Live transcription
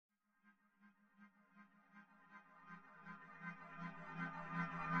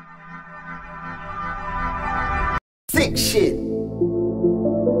sick shit.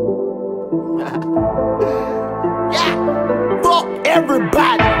 Yeah, fuck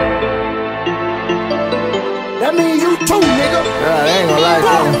everybody. That means you too, nigga. I ain't gonna lie to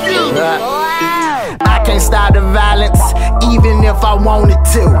you. I can't stop the violence, even if I wanted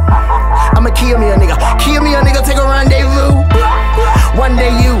to. I'ma kill me a nigga, take a rendezvous. One day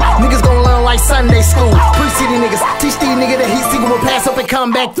you niggas gon' learn like Sunday school. Pre-city niggas, teach these niggas that heat seeker will pass up and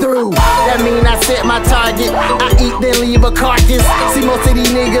come back through. That mean I set my target, I eat then leave a carcass. See most of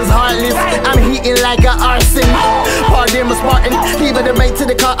these niggas heartless, I'm heating like an arson. Pardon my Spartan, leave a debate to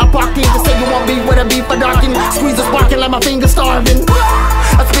the car I parked in. To say you won't be with a beef for darkin', squeeze a sparking like my fingers starving.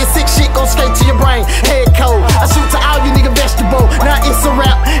 I spit sick shit, go straight to your brain, head cold. I shoot to all you nigga vegetable, now it's a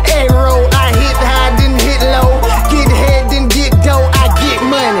rap, egg roll. I hit high, then hit low, get head, then get dough. I get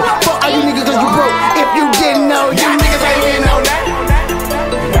money, fuck all you niggas cause you broke. If you didn't know, you niggas ain't getting no that.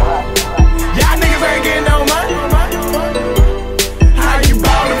 Y'all niggas ain't getting no money. How you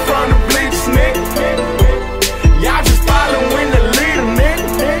ballin' from the bleachers, nigga? Y'all just following when the leader, nigga.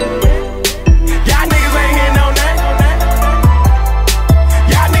 Y'all niggas ain't getting no that.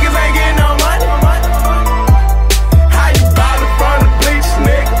 Y'all niggas ain't getting no money. How you ballin' from the bleachers,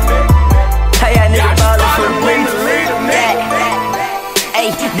 nigga? How y'all niggas ballin' from the bleachers? Hey,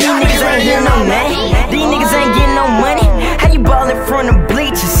 these niggas ain't getting no money. These niggas ain't getting no money. How you ballin' from the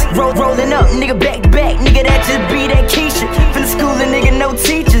bleachers? Rolling up, nigga, back to back. Nigga, that just be that Keisha. From the school, a nigga, no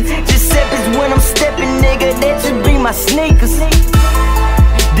teachers. Just steppers when I'm stepping, nigga. That just be my sneakers.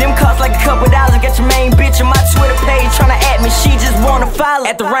 Them cost like a couple dollars. Got your main bitch on my Twitter page tryna at me. She just wanna follow.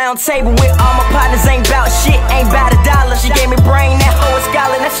 At the round table with all my partners, ain't bout shit, ain't bout a dollar. She gave me brain, that hoe a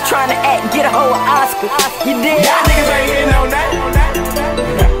scholar. That's tryna act, get a hoe an Oscar. You did? Y'all niggas ain't getting no that.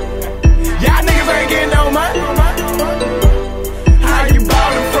 Y'all niggas ain't getting no money. How you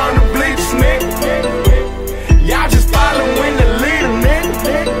ballin' from the bleachers, nigga? Y'all just following when the leader, nigga.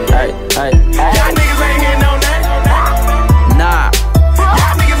 Hey. Y'all niggas ain't getting no that. Nah.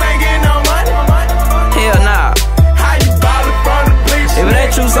 Y'all niggas ain't getting no money. Hell nah. How you ballin' from the bleachers? If it ain't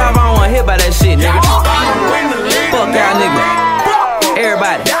TruSouth, I don't wanna hear about that shit, nigga. Y'all just following when the leader. Fuck y'all niggas.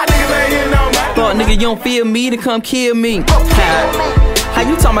 Everybody. Y'all niggas ain't getting no money. Fuck nigga, you don't feel me to come kill me. How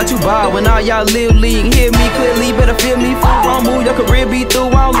you talking about you ball when all y'all live league? Hear me clearly, better feel me. Fool, wrong move, your career be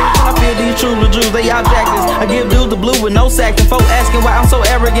through. I don't lose when I feel these true Jews, they all jackets. I give dudes the blue with no sack. And folk asking why I'm so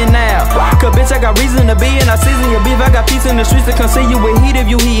arrogant now. Cause bitch, I got reason to be and I season your beef. I got peace in the streets to come see you with heat if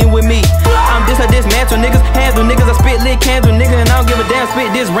you heatin' with me. I'm this, I dismantle niggas, handle niggas, I spit lit candle nigga. And I don't give a damn, spit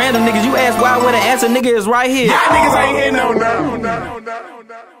this random niggas. You ask why, what the answer nigga is right here. Y'all niggas ain't hitting no.